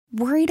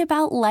Worried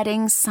about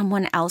letting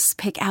someone else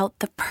pick out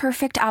the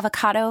perfect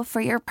avocado for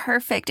your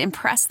perfect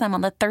impress them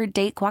on the third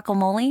date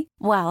guacamole?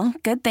 Well,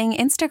 good thing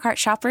Instacart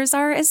shoppers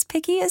are as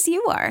picky as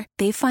you are.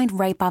 They find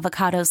ripe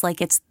avocados like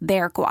it's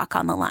their guac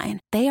on the line.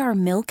 They are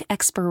milk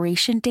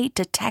expiration date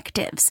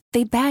detectives.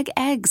 They bag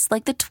eggs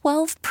like the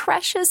 12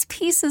 precious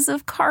pieces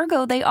of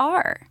cargo they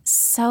are.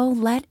 So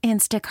let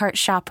Instacart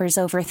shoppers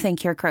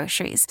overthink your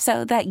groceries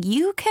so that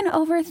you can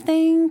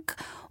overthink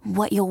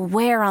what you'll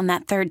wear on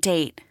that third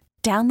date.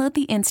 Download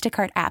the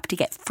Instacart app to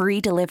get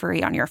free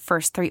delivery on your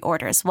first 3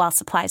 orders while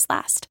supplies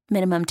last.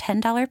 Minimum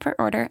 $10 per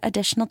order.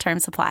 Additional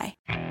terms apply.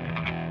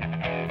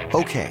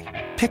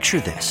 Okay, picture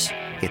this.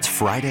 It's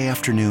Friday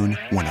afternoon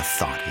when a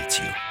thought hits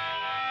you.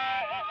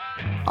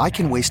 I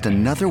can waste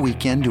another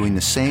weekend doing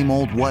the same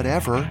old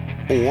whatever,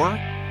 or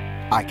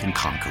I can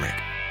conquer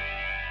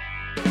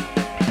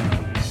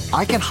it.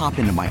 I can hop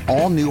into my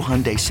all-new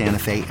Hyundai Santa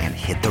Fe and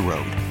hit the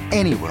road.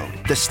 Any road.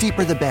 The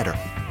steeper, the better.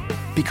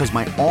 Because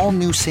my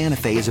all-new Santa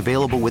Fe is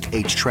available with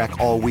H-Track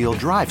all-wheel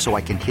drive, so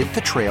I can hit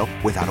the trail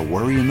without a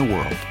worry in the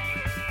world.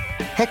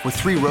 Heck, with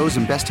 3 rows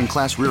and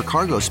best-in-class rear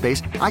cargo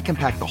space, I can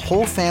pack the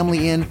whole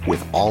family in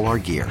with all our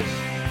gear.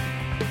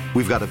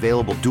 We've got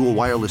available dual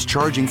wireless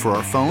charging for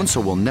our phones,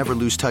 so we'll never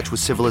lose touch with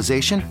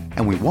civilization,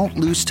 and we won't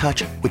lose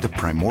touch with the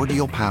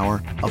primordial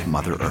power of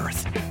Mother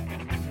Earth.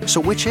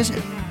 So which is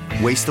it?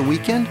 Waste the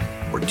weekend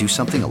or do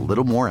something a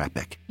little more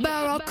epic?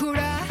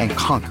 And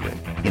conquer it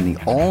in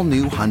the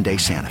all-new Hyundai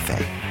Santa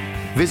Fe.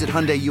 Visit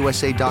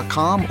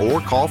HyundaiUSA.com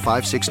or call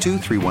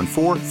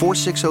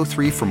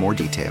 562-314-4603 for more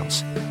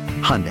details.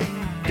 Hyundai,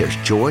 there's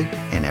joy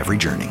in every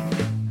journey.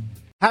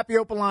 Happy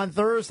Open Line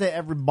Thursday,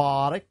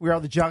 everybody. We are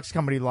the Junks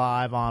Company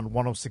live on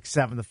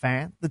 106.7 The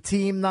Fan, the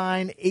Team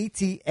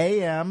 980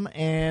 AM,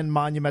 and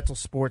Monumental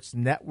Sports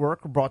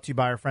Network. We're brought to you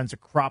by our friends at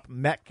Crop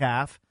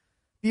Metcalf,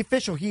 the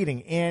official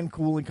heating and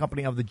cooling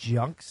company of the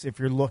Junks. If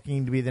you're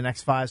looking to be the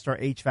next 5-star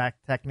HVAC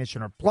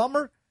technician or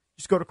plumber,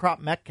 just go to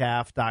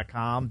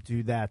cropmetcalf.com.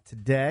 Do that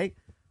today.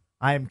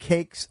 I am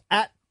Cakes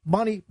at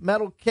Money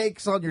Metal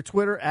Cakes on your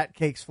Twitter, at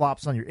Cakes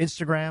Flops on your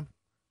Instagram.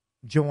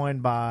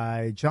 Joined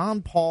by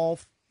John Paul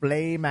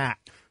Flaymack.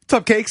 What's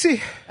up,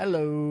 Cakesy?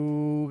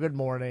 Hello. Good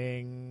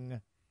morning.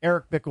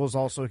 Eric Bickle's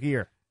also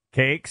here.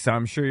 Cakes,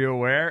 I'm sure you're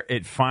aware,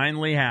 it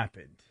finally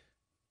happened.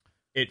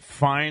 It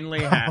finally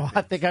happened.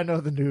 I think I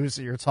know the news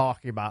that you're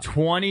talking about.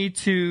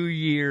 22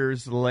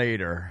 years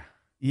later.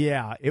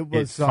 Yeah, it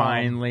was. It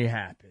finally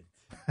happened.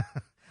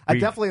 I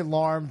definitely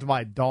alarmed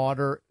my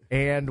daughter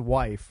and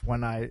wife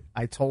when I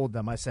told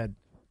them. I said,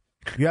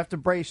 you have to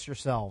brace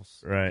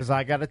yourselves. Right. Because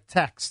I got a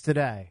text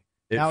today.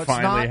 It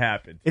finally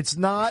happened. It's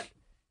not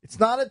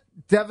a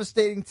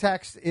devastating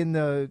text in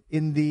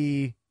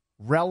the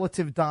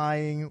relative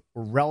dying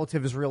or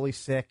relative is really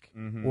sick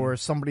or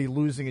somebody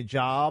losing a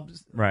job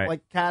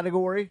like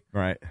category.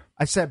 Right.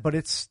 I said, but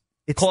it's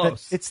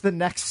close. It's the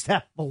next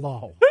step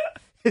below.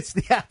 It's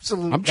the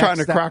absolute. I'm trying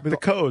to crack the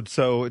code.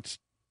 So it's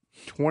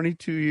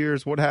 22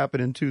 years. What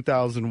happened in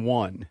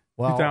 2001?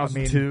 Well,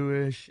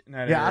 2002-ish.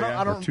 Yeah,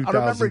 I don't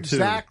remember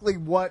exactly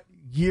what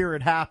year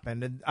it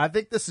happened, and I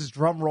think this is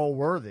drum roll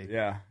worthy.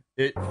 Yeah.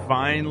 It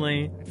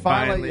finally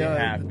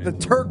happened. The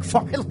Turk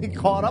finally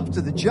caught up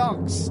to the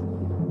Junks.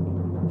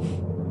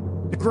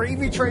 The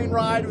gravy train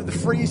ride with the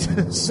free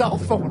cell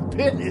phone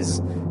pin is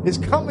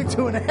coming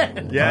to an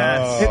end.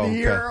 Yes. In the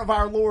year of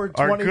our Lord,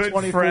 2024.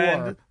 Our good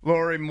friend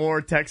Lori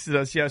Moore texted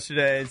us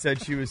yesterday and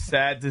said she was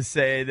sad to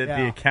say that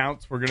the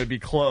accounts were going to be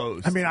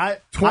closed. I mean,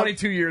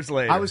 22 years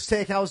later. I was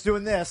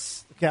doing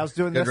this. Okay, I was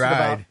doing good this ride.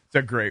 at about. It's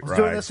a great ride. I was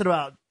doing this at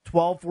about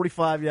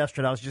 12:45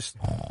 yesterday.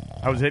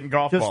 I was hitting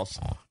golf balls.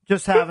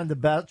 Just having the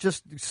best,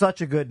 just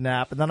such a good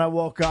nap. And then I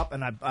woke up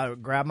and I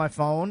grabbed my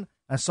phone.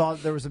 I saw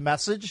that there was a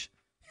message,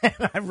 and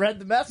I read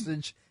the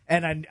message,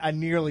 and I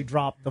nearly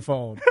dropped the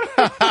phone.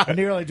 I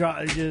nearly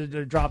dropped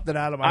it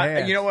out of my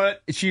hand. You know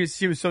what? She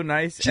was so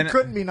nice. She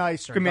couldn't be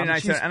nicer.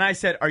 And I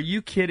said, "Are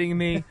you kidding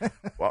me?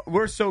 Well,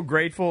 we're so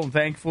grateful and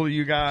thankful to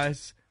you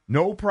guys.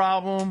 No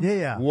problem.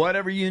 Yeah.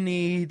 Whatever you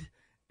need."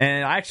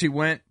 And I actually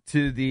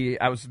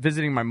I was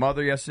visiting my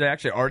mother yesterday.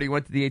 Actually, I already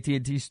went to the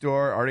AT&T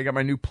store. Already got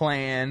my new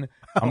plan.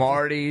 I'm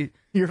already,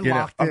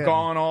 locked in. I'm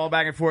going all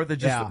back and forth.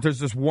 There's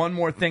just one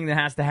more thing that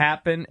has to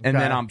happen, and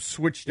then I'm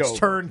switched over. It's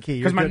turnkey.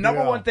 Because my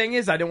number one thing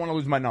is I didn't want to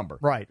lose my number.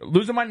 Right.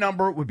 Losing my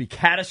number would be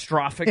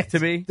catastrophic to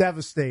me.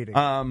 Devastating.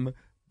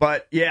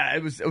 But yeah,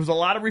 it was a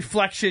lot of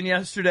reflection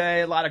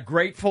yesterday, a lot of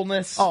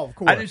gratefulness. Oh, of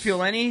course. I didn't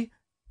feel any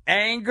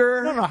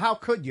anger. No, how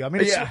could you? I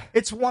mean,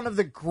 it's one of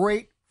the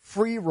great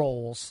free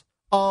rolls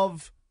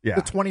of the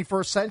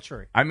 21st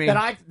century. I mean,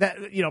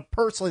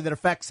 personally that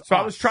affects So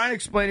us. I was trying to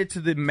explain it to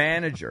the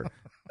manager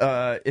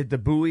at the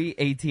Bowie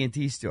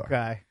AT&T store.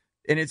 Okay.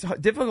 And it's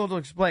difficult to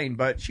explain,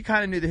 but she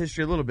kind of knew the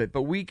history a little bit.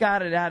 But we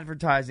got an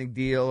advertising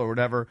deal or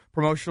whatever,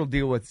 promotional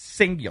deal with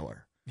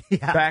Singular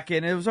back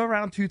in, it was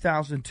around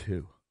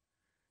 2002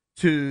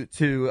 to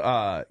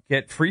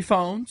get free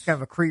phones. Kind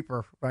of a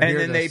creeper. And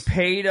then they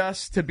paid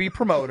us to be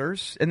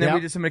promoters, and then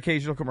we did some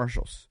occasional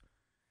commercials.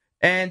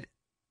 And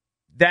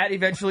that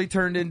eventually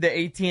turned into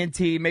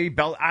AT&T, maybe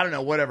Bell, I don't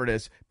know, whatever it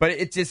is. But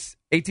it just,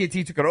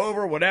 AT&T took it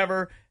over,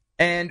 whatever.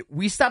 And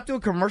we stopped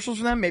doing commercials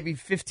for them maybe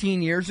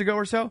 15 years ago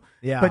or so.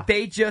 Yeah. But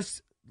they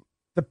just,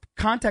 the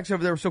contacts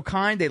over there were so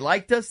kind. They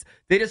liked us.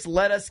 They just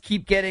let us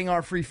keep getting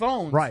our free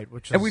phones. Right.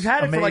 Which is and we've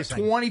had amazing. it for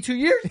like 22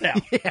 years now.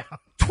 Yeah.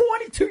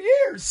 22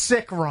 years.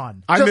 Sick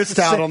run. I Just missed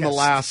the out on the sickest.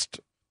 last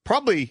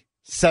probably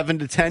 7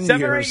 to 10 7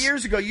 years. or 8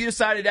 years ago, you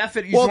decided, F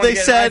it, you Well, just want they to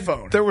get said an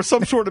iPhone. there was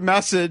some sort of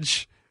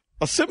message,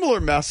 a similar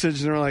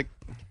message, and they're like,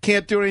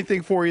 can't do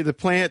anything for you. The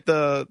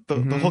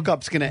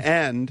hookup's going to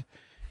end.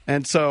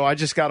 And so I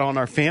just got on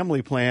our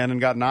family plan and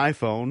got an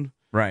iPhone.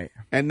 Right.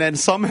 And then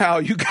somehow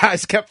you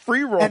guys kept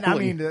free rolling. And I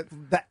mean,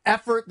 the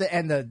effort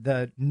and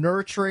the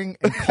nurturing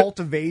and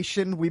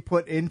cultivation we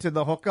put into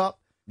the hookup,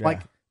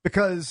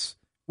 because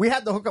we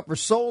had the hookup for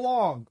so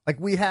long. Like,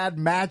 we had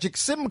magic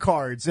SIM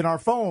cards in our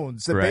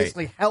phones that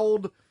basically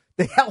held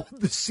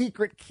the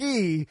secret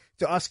key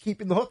to us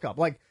keeping the hookup.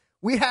 Like,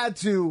 we had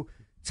to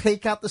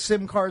take out the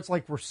SIM cards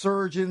like we're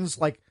surgeons,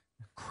 like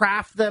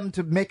craft them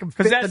to make them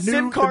fit because that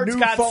SIM cards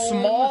got phone.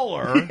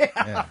 smaller.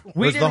 Yeah.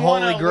 We Was didn't the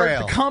want Holy to Grail.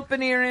 alert the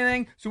company or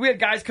anything, so we had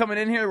guys coming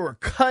in here. We were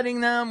cutting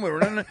them.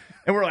 And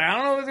we're like, I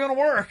don't know if it's going to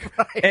work.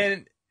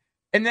 Right.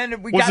 And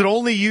then was it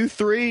only you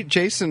three?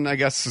 Jason, I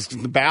guess, is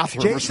in the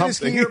bathroom or Jason is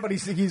something. here, but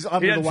he's under He the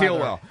doesn't weather. feel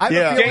well. I have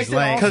a feeling Jason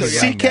also- Because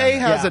Yeah. CK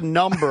has a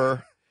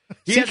number.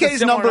 He has a CK's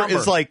similar number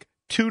is like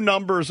 2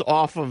 numbers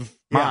off of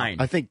Mine.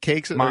 I think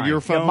Cake's or Mine. your Yeah,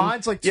 phone.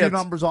 mine's like 2 Yeah,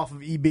 numbers off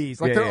of EB's.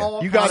 Like, Yeah, they're yeah.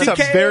 all You guys have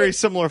CK very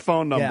similar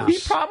phone Yeah.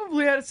 numbers. He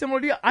probably had a similar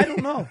deal. I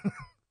don't know.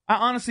 I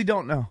honestly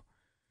don't know.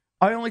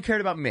 I only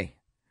cared about me,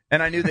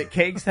 and I knew that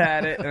Cakes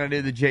had it, and I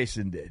knew that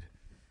Jason did.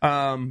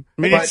 I mean,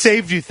 it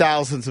saved you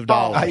thousands of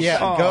dollars.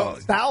 Go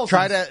thousands.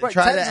 try to Right,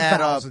 try tens to of add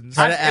thousands.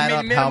 up. Try to add I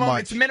up mean, how minimum,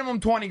 much. it's minimum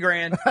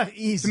 $20,000. It's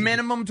Easy.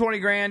 minimum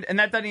 $20,000, and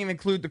that doesn't even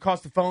include the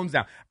cost of phones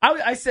now.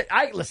 I said,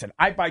 listen.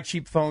 I buy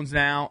cheap phones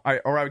now,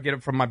 or I would get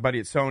them from my buddy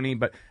at Sony,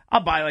 but I'll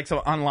buy like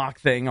some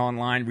unlocked thing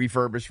online,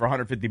 refurbished for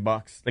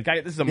 $150. Like,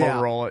 this is a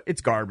Motorola.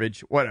 It's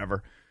garbage.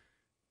 Whatever.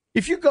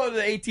 If you go to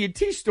the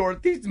AT&T store,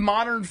 these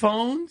modern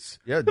phones,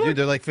 Yeah, dude,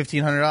 they're like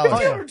 $1,500.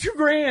 they're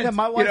 $2,000. Yeah,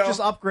 my wife you know? just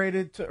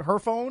upgraded to her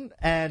phone,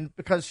 and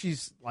because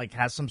she's like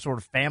has some sort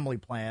of family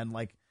plan,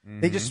 like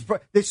they just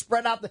they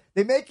spread out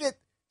they make it.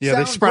 Yeah, they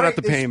sound spread out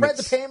great. the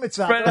payments. Spread the payments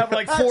out. Spread it out for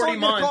like 40 It's only gonna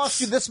months.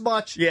 cost you this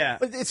much. Yeah.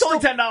 but It's only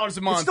still- $10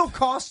 a month. It's still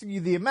costing you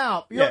the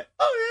amount. You're Yeah. like,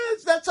 oh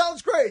yeah, that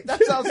sounds great.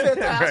 That sounds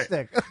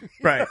fantastic.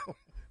 Right.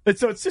 And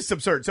so it's just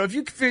absurd. So if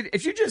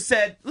you just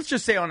said, let's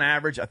just say on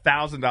average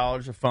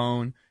 $1,000 a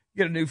phone,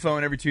 you get a new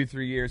phone every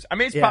 2-3 years. I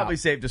mean, it's probably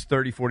saved us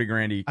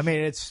 $30,000-$40,000 each. I mean,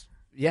 it's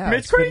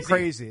it's been crazy.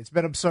 crazy. It's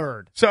been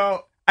absurd.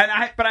 So, but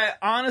I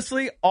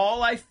honestly,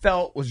 all I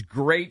felt was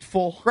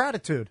grateful.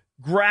 Gratitude.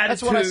 Gratitude.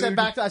 That's what I said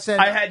back to. I said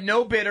I had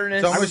no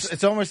bitterness.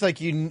 It's almost like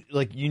you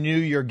knew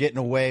you're getting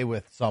away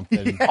with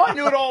something. Oh, I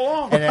knew it all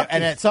along.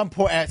 And at some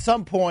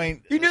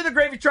point, You knew the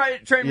gravy train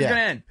was going to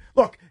end.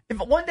 Look, if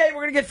one day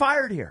we're going to get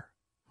fired here,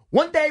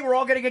 one day we're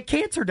all going to get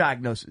cancer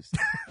diagnoses.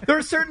 There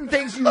are certain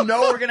things you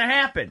know are going to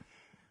happen.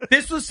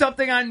 This was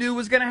something I knew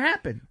was going to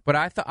happen. But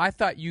I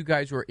thought you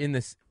guys were in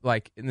this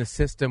in the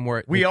system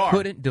where We they are.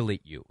 couldn't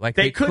delete you. Like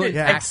They they couldn't couldn't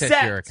access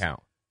accept- your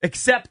account.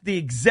 Except the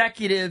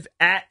executive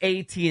at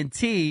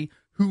AT&T,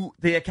 who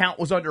the account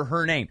was under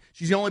her name.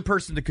 She's the only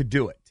person that could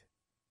do it.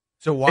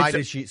 so why It's a-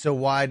 did she? So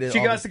why did She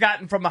all must have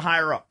gotten from the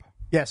higher up.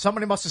 yeah,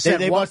 somebody must have They, said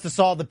they what- must have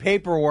solved the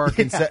paperwork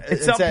and, At and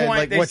some said, point,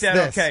 like, they what's said,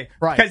 this? okay.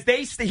 Right.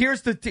 Because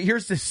here's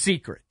the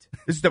secret.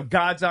 This is the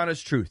God's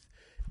honest truth.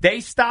 They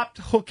stopped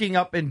hooking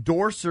up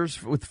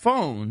endorsers with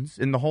phones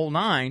in the whole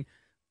 9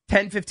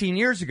 10, 15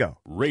 years ago.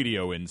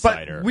 Radio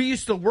Insider. But we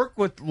used to work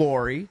with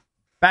Lori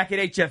back at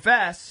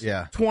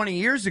HFS 20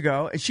 years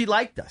ago, and she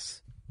liked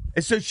us.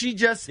 And so she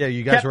just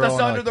you guys kept were us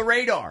on, under like- the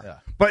radar. Yeah.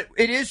 But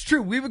it is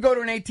true. We would go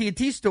to an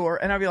AT&T store,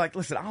 and I'd be like,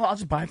 listen, I'll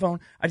just buy a phone.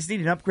 I just need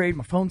an upgrade.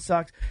 My phone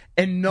sucks.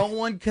 And no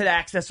one could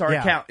access our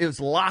Yeah. account. It was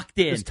locked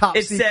in. It was top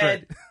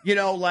secret.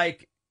 Said,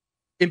 like,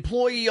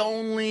 employee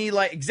only,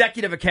 like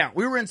executive account.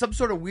 We were in some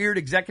sort of weird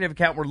executive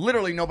account where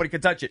literally nobody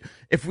could touch it.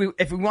 If we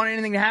wanted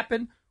anything to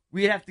happen,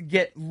 we'd have to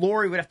get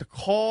Lori. We'd have to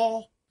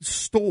call the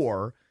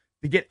store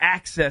to get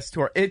access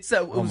to our. It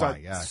was my a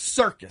gosh.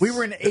 circus. We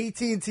were in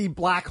AT&T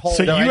black hole.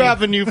 So you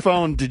have a new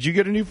phone. Did you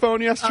get a new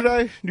phone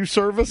yesterday? New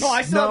service? No,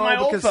 I still have my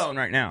old because- phone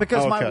right now.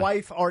 because my Okay.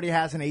 wife already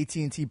has an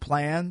AT&T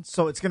plan,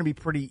 so it's going to be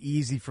pretty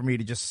easy for me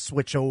to just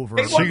switch over.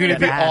 Hey, So you're going to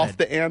be and add off it.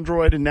 the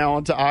Android and now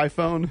onto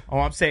iPhone? Oh,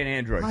 I'm saying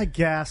Android. I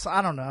guess.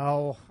 I don't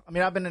know. I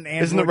mean, I've been an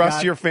Android Isn't the rest guy.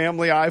 of your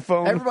family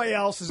iPhone? Everybody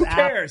else is Who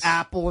cares?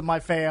 Apple in my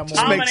family. Just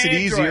I'm makes an it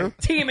Android. easier.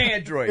 Team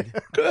Android.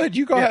 Good.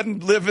 You go ahead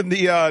and live in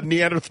the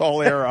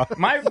Neanderthal era.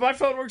 my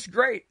phone works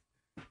great.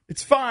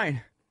 It's fine.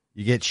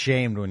 You get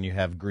shamed when you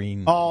have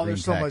green. Oh, green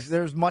there's so much. text.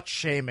 There's much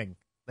shaming.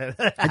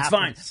 It's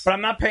fine, but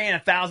I'm not paying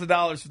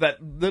 $1,000 for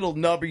that little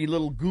nubby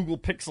little Google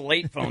Pixel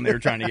 8 phone they were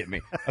trying to get me.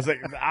 I was like,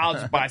 I'll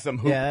just buy some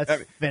hoop. Yeah, that's I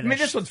mean,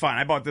 finished. this one's fine.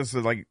 I bought this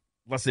like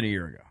less than a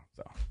year ago,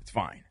 so it's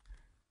fine.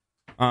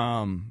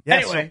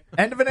 Anyway,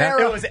 end of an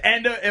era.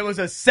 It was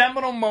a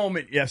seminal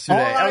moment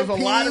yesterday. It was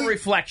a lot of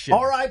reflection.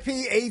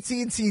 R.I.P.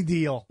 AT&T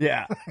deal.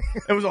 Yeah,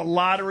 it was a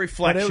lot of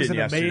reflection. But it was an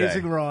yesterday.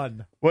 amazing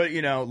run.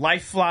 Well,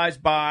 life flies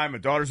by. My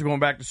daughters are going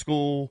back to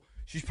school.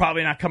 She's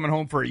probably not coming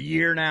home for a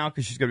year now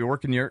because she's going to be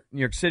working in New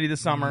York City this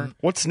summer.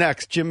 What's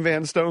next? Jim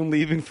Van Stone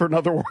leaving for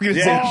another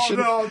organization?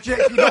 Oh, no, Jake,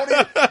 you don't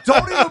even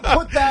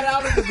put that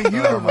out into the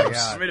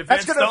universe. I mean, if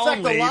That's Van going to Stone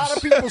affect leaves, a lot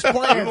of people's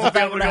plans. we won't be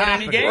able to go to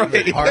any games.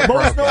 Right.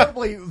 Most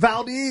notably,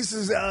 Valdez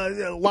is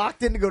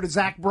locked in to go to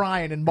Zach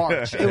Bryan in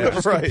March. It would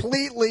just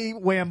completely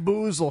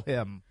wamboozle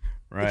him,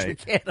 which we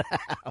can't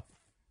have.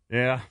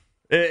 Yeah,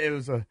 it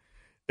was a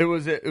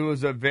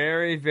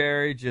very,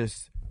 very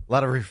just A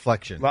lot of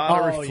reflection. a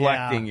lot of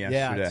reflecting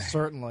yesterday. Yeah,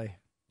 certainly.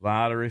 A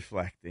lot of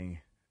reflecting.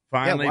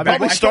 Finally, I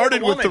probably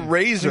started with the woman.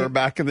 razor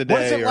back in the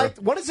day.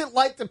 What is it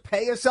like to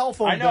pay a cell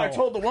phone I know. bill? I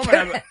told the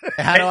woman.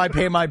 How do I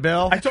pay my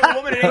bill? I told the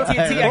woman at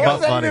AT&T. What What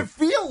does that funny. even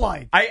feel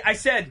like? I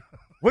said,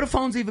 "What do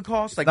phones even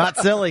cost?" Like, Not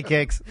silly,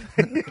 Cakes.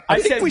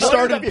 I said, we "What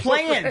started are the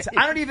plans?"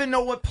 I don't even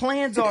know what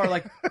plans are.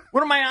 Like,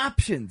 what are my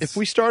options? If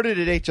we started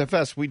at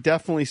HFS, we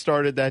definitely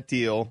started that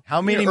deal.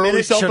 How many Early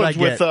minutes cell should I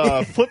phones get?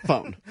 with flip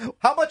phone?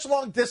 How much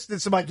long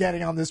distance am I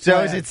getting on this So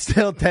plan? is it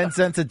still 10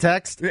 cents a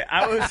text?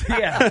 I was,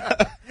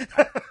 yeah.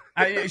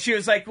 She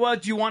was like, "Well,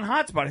 do you want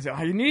hotspot?" I said,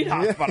 "I need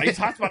hotspot. I use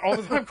hotspot all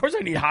the time. Of course, I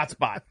need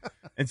hotspot."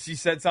 And she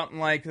said something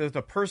like, "There's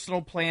a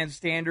personal plan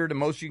standard, and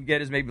most you can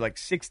get is maybe like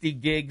 60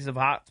 gigs of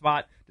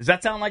hotspot." Does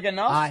that sound like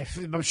enough?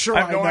 I'm sure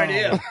I have no know.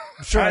 idea.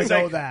 I'm sure I was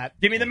know like, that.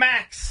 Give me the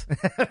max.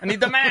 I need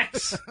the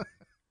max.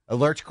 A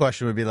lurch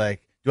question would be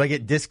like, do I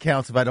get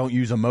discounts if I don't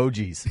use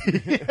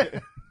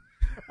emojis?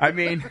 I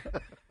mean,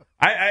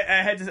 I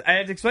had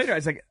to explain to her. I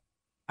was like,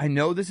 I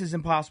know this is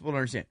impossible to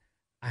understand.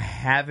 I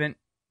haven't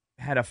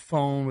had a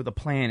phone with a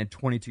plan in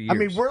 22 years. I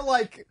mean, we're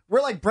like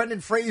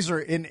Brendan Fraser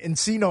in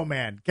Encino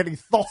Man getting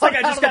thawed like I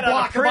out just of the got out of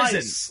block of prison.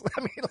 ice.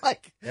 I mean,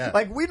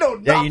 like we know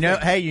nothing.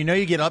 Yeah, you know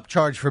you get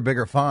upcharged for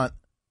bigger font.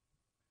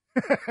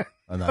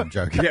 Oh, no, I'm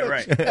joking. Yeah,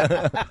 right.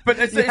 But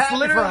it's had me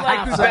literally for a like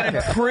half you've been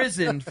in second.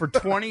 prison for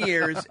 20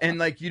 years and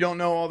like you don't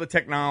know all the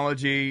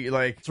technology.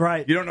 Like, That's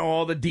right. You don't know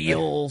all the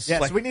deals. Yes,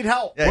 like, we need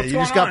help. Yeah, What's you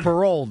going just got on?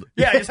 paroled.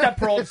 Yeah, I just got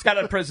paroled. Just got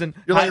out of prison.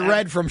 You're like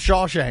Red from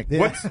Shawshank.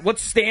 Yeah.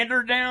 What's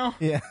standard now?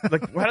 Yeah.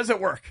 Like, how does it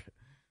work?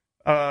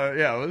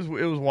 Yeah, it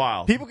was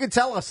wild. People can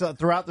tell us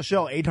throughout the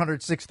show,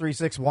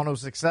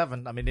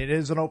 800-636-1067. I mean, it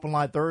is an open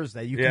line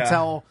Thursday. You can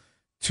tell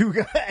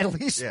at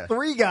least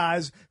three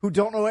guys who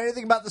don't know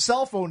anything about the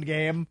cell phone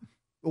game.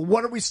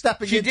 What are we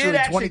stepping She into did in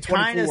actually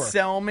 2024? kind of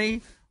sell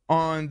me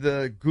on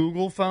the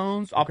Google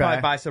phones. I'll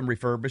probably buy some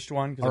refurbished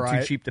one because I'm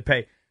too cheap to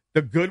pay.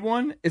 The good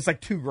one is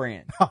like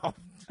 $2,000.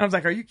 I was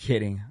like, "Are you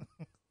kidding?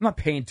 I'm not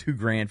paying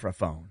 $2,000 for a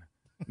phone.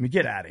 I mean,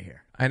 get out of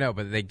here." I know,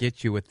 but they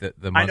get you with the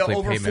I monthly know,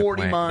 over payment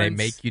 40 plan. months. They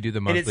make you do the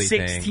and monthly it's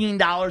thing.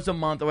 $16 a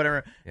month or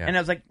whatever. Yeah. And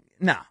I was like,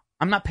 "No,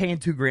 I'm not paying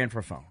 $2,000 for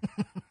a phone."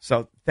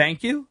 So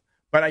thank you.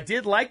 But I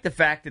did like the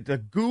fact that the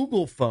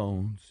Google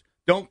phones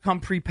don't come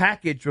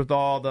prepackaged with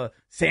all the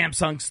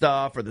Samsung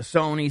stuff or the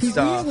Sony He's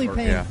stuff. easily or-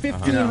 paying yeah,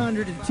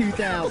 $1,500 to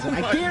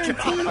 $2,000. I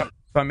guarantee.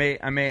 So I may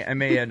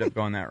end up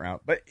going that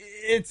route. But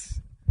it's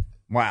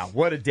wow,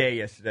 what a day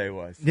yesterday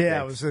was.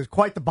 Yeah, it was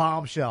quite the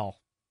bombshell.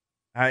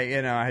 I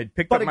had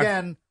picked But up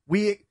again,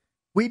 we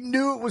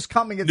knew it was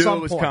coming at knew some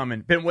it was point.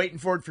 coming. Been waiting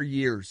for it for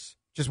years.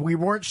 Just we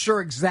weren't sure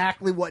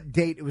exactly what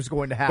date it was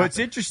going to happen. What's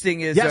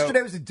interesting is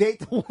yesterday was a date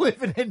that will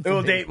live in infamy.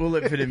 Well, date will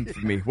live in for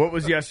me. What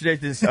was yesterday?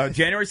 This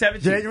January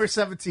 17th. January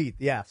 17th,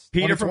 yes.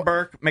 Peter from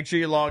Burke. Make sure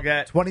you log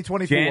that.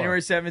 2024.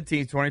 January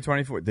 17th,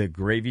 2024. The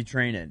gravy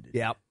train ended.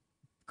 Yep.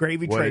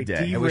 Gravy What a train.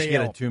 day. I wish you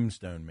derailed. get a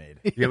tombstone made.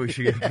 Yeah, we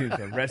should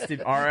get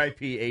arrested.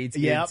 R.I.P.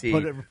 AT&T. Yeah,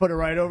 put it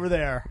right over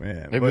there.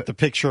 Yeah, Maybe with the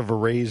picture of a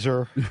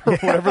razor or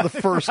whatever the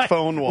first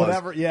phone was.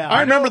 Whatever, yeah.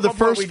 I remember the we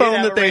first did phone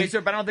have that a they.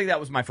 razor, but I don't think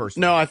that was my first.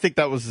 No, one. I think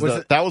that was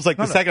it- that was like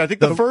the second. I think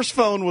the first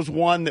phone was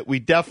one that we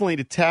definitely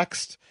to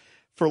text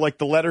for like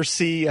the letter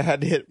C. I had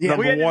to hit we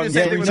number had to do one the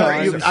same three thing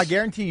with times. I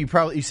guarantee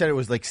you said it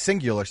was like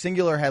Singular.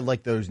 Singular had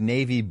like those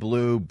navy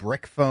blue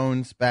brick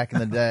phones back in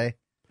the day.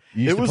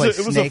 You used It to was play a- it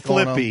was a Snake on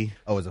 'em. Flippy.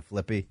 Oh, it was a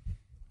Flippy.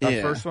 Our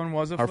Yeah. first one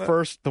was a Our flip?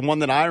 first, the one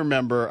that I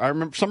remember.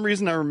 For some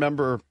reason I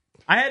remember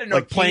I had a Nokia.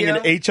 like playing an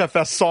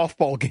HFS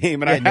softball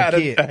game, and Yeah, I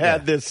Nokia,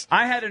 had this.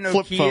 I had a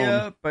flip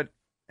Nokia, phone.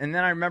 and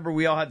then I remember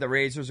we all had the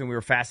razors, and we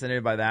were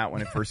fascinated by that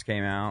when it first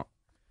came out.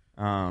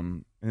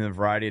 And a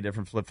variety of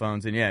different flip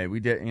phones, and yeah, we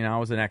did. I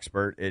was an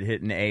expert at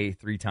hitting A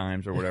 3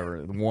 times or whatever,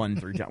 1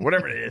 3 times,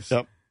 whatever it is.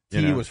 Yep.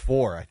 T was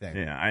 4, I think.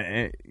 Yeah,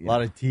 A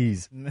lot of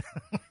T's.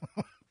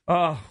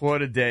 Oh,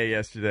 what a day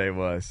yesterday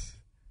was!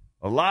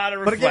 A lot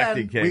of But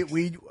reflecting. again, Cakes.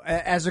 we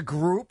as a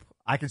group,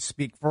 I can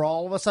speak for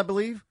all of us, I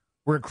believe.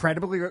 We're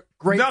incredibly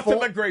grateful, Nothing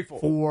but grateful.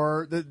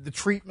 for the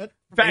treatment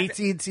In fact,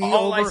 from AT&T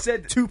all I over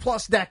said-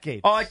 2+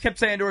 decades. All I kept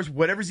saying to her is,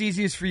 whatever's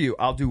easiest for you,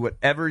 I'll do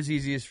whatever is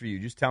easiest for you.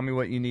 Just tell me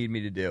what you need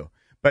me to do.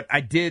 But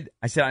I did.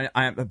 I said,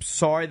 I'm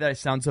sorry that I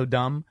sound so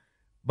dumb,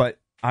 but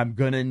I'm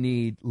going to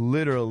need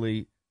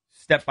literally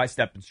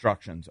step-by-step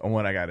instructions on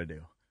what I got to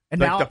do. And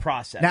like now the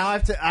process. Now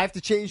I have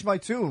to change my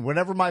tune.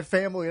 Whenever my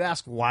family would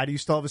ask, "Why do you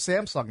still have a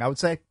Samsung?" I would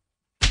say,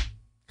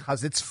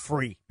 "Because it's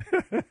free.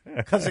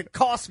 Because it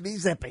costs me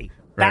zippy."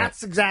 Right.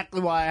 That's exactly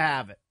why I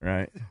have it.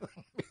 Right.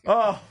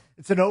 Oh,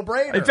 it's a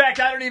no-brainer. In fact,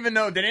 I don't even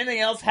know. Did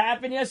anything else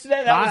happen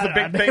yesterday? That was the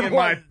big thing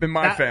in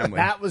my family.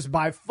 That was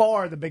by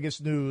far the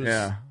biggest news.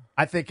 Yeah.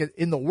 I think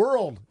in the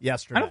world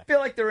yesterday. I don't feel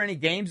like there were any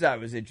games I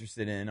was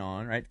interested in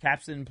on, right?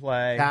 Caps didn't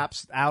play.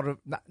 Caps out of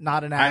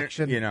not in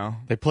action.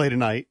 They play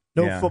tonight.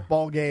 No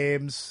football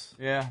games.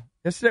 Yeah.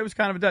 Yesterday was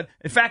kind of a dud.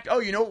 In fact,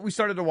 you know what we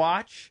started to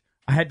watch?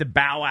 I had to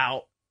bow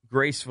out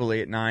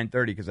gracefully at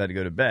 9:30 because I had to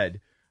go to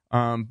bed.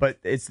 But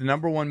it's the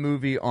number one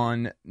movie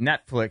on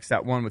Netflix,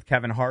 that one with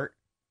Kevin Hart.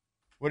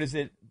 What is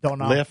it? Don't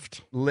know.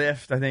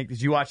 Lift, I think.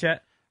 Did you watch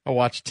that? I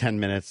watched 10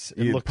 minutes.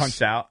 You looked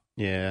punched out?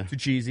 Yeah. Too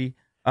cheesy?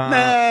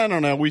 Nah, I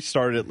don't know. We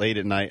started it late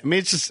at night. I mean,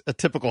 it's just a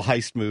typical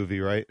heist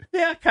movie, right?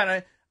 Yeah, kind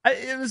of.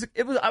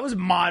 I was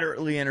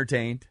moderately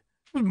entertained.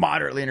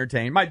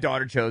 My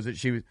daughter chose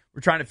it.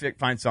 We're trying to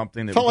find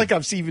something that felt like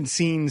I've even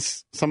seen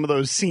some of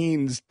those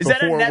scenes. Is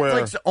before that a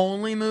Netflix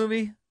only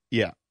movie?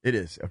 Yeah, it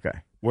is. Okay.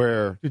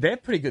 Where dude, they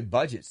have pretty good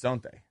budgets,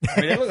 don't they?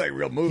 I mean, they look like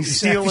real movies. He's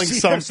stealing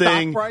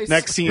something.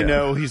 Next thing you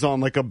know, he's on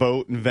like a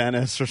boat in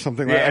Venice or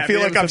something like that. I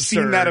feel like I've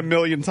seen that a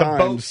million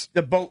times.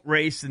 The boat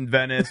race in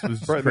Venice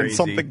was right, crazy. Then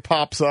something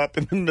pops up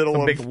in the middle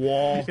of a big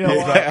wall. You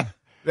know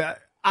what?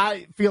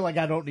 I feel like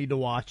I don't need to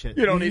watch it.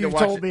 You don't need to watch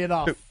it. You've told me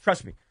enough. Dude,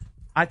 trust me.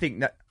 I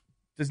think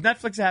does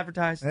Netflix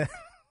advertise?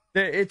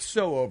 It's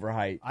so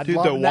overhyped.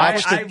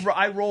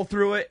 I roll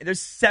through it. There's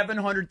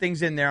 700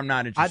 things in there I'm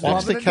not interested in.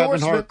 Watch the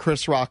Kevin Hart,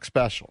 Chris Rock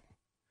special.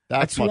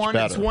 That's much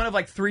better. It's one of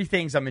like 3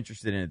 things I'm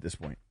interested in at this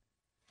point.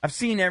 I've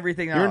seen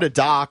everything. You're into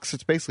docs.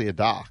 It's basically a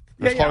doc.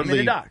 There's I'm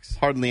into docs.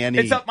 Hardly any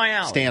it's up my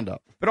alley.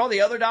 Stand-up. But all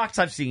the other docs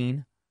I've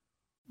seen.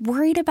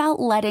 Worried about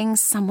letting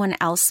someone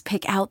else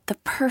pick out the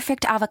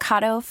perfect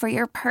avocado for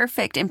your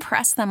perfect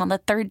impress them on the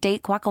third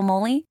date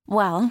guacamole?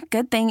 Well,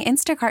 good thing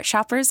Instacart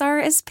shoppers are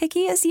as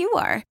picky as you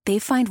are. They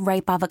find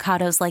ripe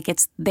avocados like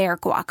it's their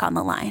guac on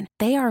the line.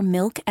 They are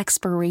milk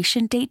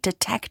expiration date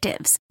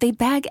detectives. They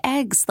bag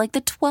eggs like the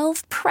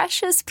 12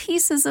 precious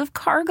pieces of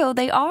cargo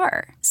they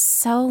are.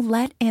 So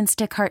let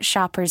Instacart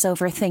shoppers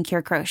overthink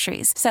your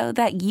groceries so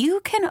that you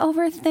can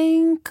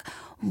overthink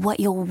what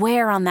you'll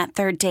wear on that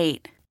third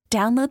date.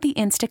 Download the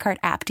Instacart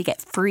app to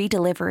get free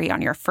delivery on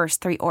your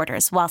first 3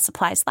 orders while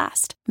supplies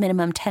last.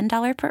 Minimum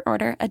 $10 per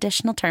order.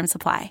 Additional terms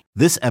apply.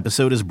 This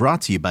episode is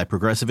brought to you by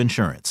Progressive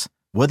Insurance.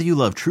 Whether you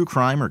love true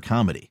crime or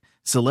comedy,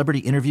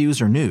 celebrity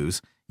interviews or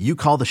news, you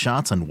call the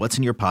shots on what's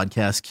in your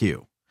podcast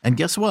queue. And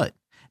guess what?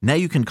 Now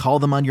you can call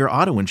them on your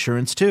auto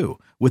insurance too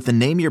with the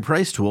Name Your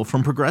Price tool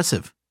from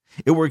Progressive.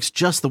 It works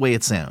just the way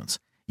it sounds.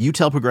 You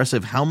tell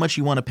Progressive how much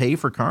you want to pay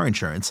for car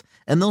insurance,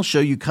 and they'll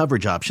show you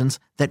coverage options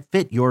that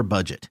fit your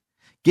budget.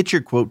 Get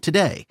your quote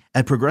today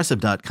at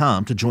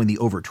Progressive.com to join the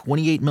over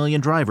 28 million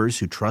drivers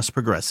who trust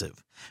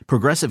Progressive.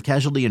 Progressive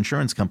Casualty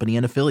Insurance Company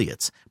and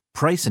Affiliates.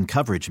 Price and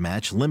coverage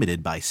match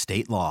limited by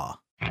state law.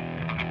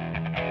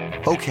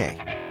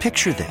 Okay,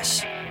 picture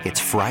this.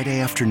 It's Friday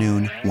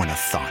afternoon when a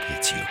thought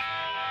hits you.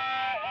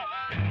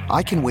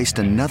 I can waste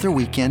another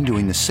weekend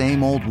doing the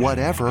same old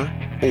whatever,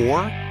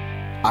 or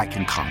I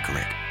can conquer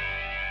it.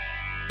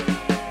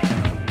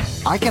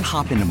 I can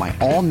hop into my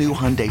all-new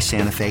Hyundai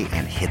Santa Fe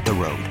and hit the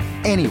road.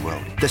 Any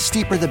road. The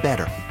steeper, the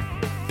better.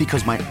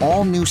 Because my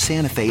all-new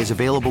Santa Fe is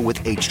available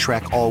with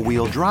H-Track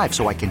all-wheel drive,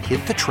 so I can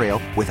hit the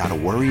trail without a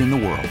worry in the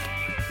world.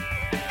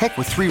 Heck,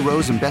 with 3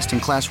 rows and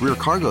best-in-class rear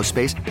cargo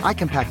space, I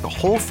can pack the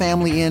whole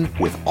family in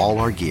with all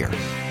our gear.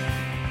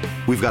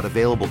 We've got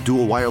available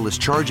dual wireless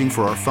charging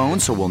for our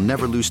phones, so we'll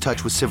never lose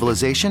touch with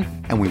civilization,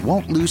 and we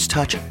won't lose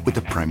touch with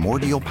the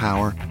primordial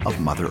power of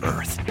Mother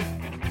Earth.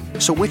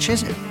 So which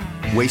is it?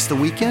 Waste the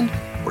weekend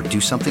or do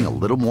something a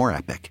little more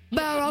epic?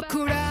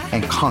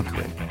 And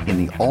conquer it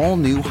in the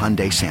all-new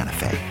Hyundai Santa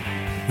Fe.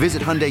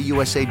 Visit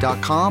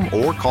HyundaiUSA.com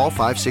or call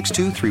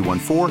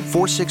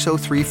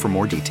 562-314-4603 for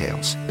more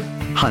details.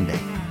 Hyundai,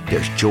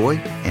 there's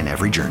joy in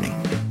every journey.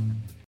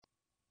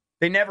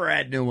 They never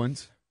add new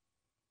ones.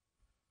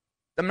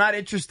 I'm not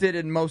interested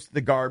in most of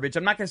the garbage.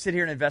 I'm not going to sit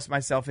here and invest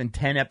myself in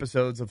 10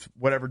 episodes of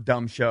whatever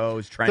dumb show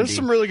is trending. There's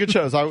some really good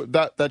shows.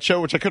 That show,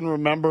 which I couldn't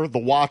remember, The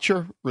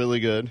Watcher, really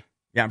good.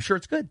 Yeah, I'm sure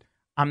it's good.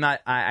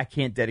 I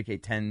can't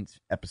dedicate 10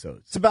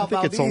 episodes. It's about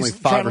I think it's Valdez only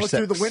 5 trying or to look 6.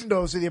 through the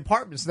windows of the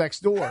apartments next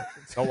door.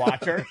 The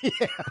Watcher?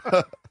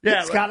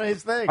 Yeah, it's kind of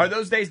his thing. Are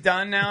those days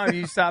done now? Have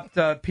you stopped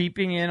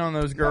peeping in on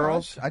those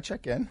girls? I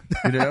check in.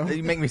 You do?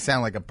 You make me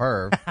sound like a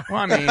perv. Well,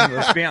 I mean,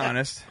 let's be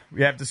honest.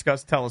 We have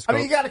discussed telescopes. I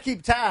mean, you got to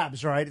keep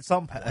tabs, right, at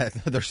some point.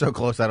 They're so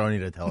close, I don't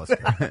need a telescope.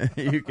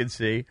 You can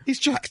see. He's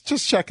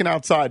just checking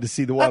outside to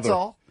see the weather. That's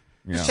all.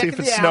 Yeah. See if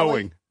it's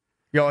snowing.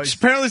 Always,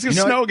 apparently it's going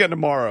to snow again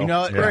tomorrow. You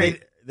know, Yeah.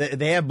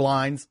 they have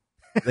blinds.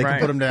 They Right. can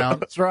put them down.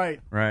 That's right.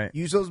 Right.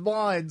 Use those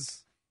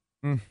blinds.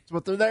 That's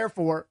what they're there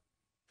for.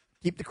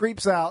 Keep the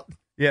creeps out.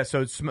 Yeah,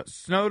 so it's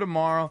snow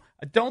tomorrow.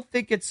 I don't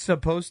think it's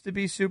supposed to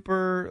be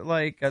super,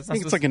 like... I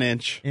think it's like an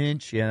inch.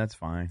 Inch, yeah, that's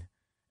fine.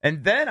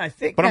 And then I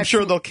think... But I'm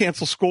sure they'll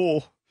cancel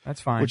school.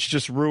 That's fine. Which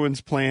just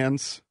ruins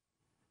plans.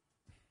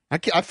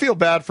 I feel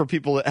bad for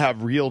people that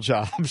have real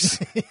jobs.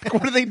 Like,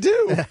 what do they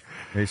do?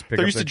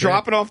 They're used to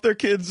dropping off their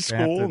kids at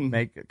school. Have to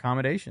make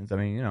accommodations. I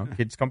mean,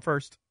 kids come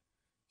first.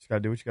 Just got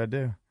to do what you got to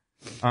do.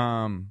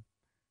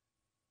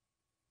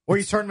 Or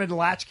you turn them into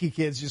latchkey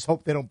kids. Just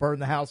hope they don't burn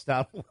the house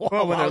down.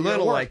 Well, when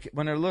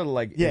they're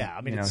little, yeah.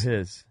 I mean,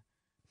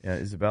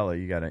 Isabella,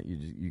 you gotta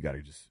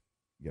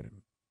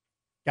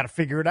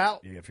figure it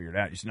out. You gotta figure it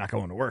out. You're just not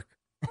going to work,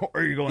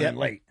 or you're going in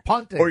late,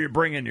 punting, or you're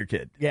bringing your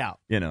kid. Yeah,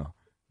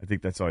 I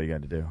think that's all you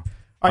got to do.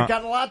 All right,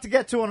 got a lot to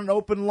get to on an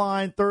open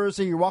line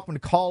Thursday. You're welcome to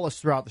call us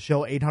throughout the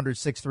show,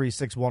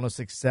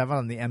 800-636-1067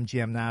 on the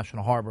MGM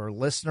National Harbor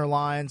listener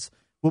lines.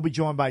 We'll be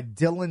joined by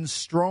Dylan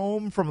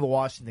Strome from the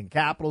Washington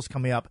Capitals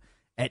coming up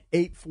at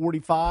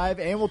 8:45,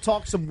 and we'll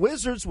talk some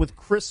Wizards with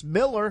Chris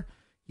Miller.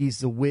 He's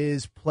the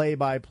Wiz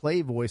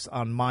play-by-play voice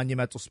on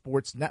Monumental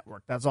Sports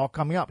Network. That's all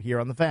coming up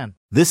here on The Fan.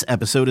 This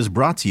episode is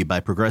brought to you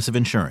by Progressive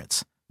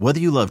Insurance. Whether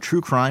you love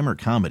true crime or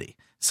comedy,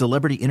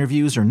 celebrity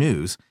interviews or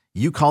news,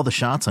 you call the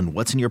shots on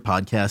what's in your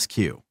podcast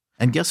queue.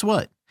 And guess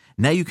what?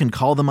 Now you can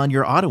call them on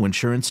your auto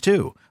insurance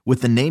too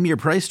with the Name Your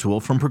Price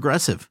tool from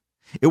Progressive.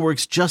 It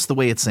works just the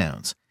way it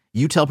sounds.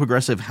 You tell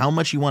Progressive how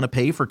much you want to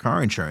pay for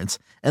car insurance,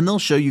 and they'll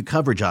show you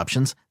coverage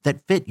options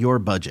that fit your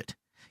budget.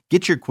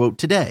 Get your quote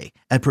today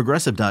at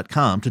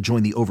Progressive.com to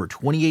join the over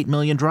 28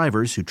 million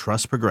drivers who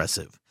trust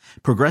Progressive.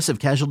 Progressive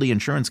Casualty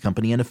Insurance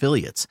Company and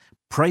Affiliates.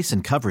 Price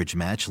and coverage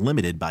match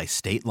limited by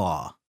state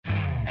law.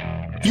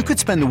 You could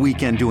spend the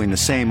weekend doing the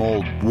same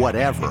old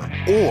whatever,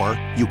 or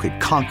you could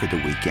conquer the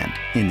weekend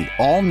in the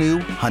all-new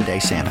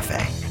Hyundai Santa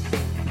Fe.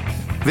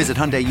 Visit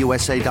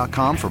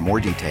HyundaiUSA.com for more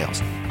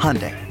details.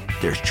 Hyundai,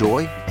 there's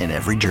joy in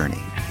every journey.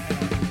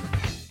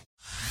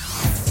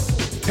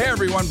 Hey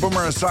everyone,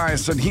 Boomer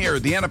Esiason here.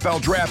 The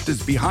NFL Draft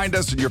is behind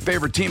us and your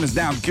favorite team is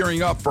now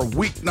gearing up for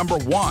week number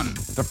 1.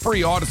 The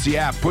free Odyssey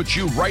app puts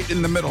you right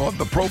in the middle of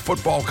the pro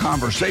football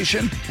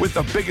conversation with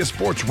the biggest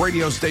sports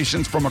radio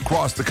stations from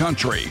across the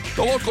country.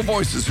 The local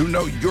voices who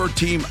know your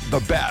team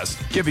the best,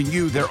 giving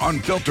you their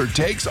unfiltered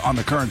takes on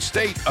the current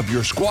state of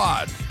your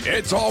squad.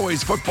 It's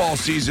always football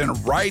season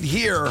right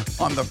here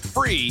on the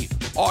free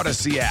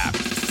Odyssey app.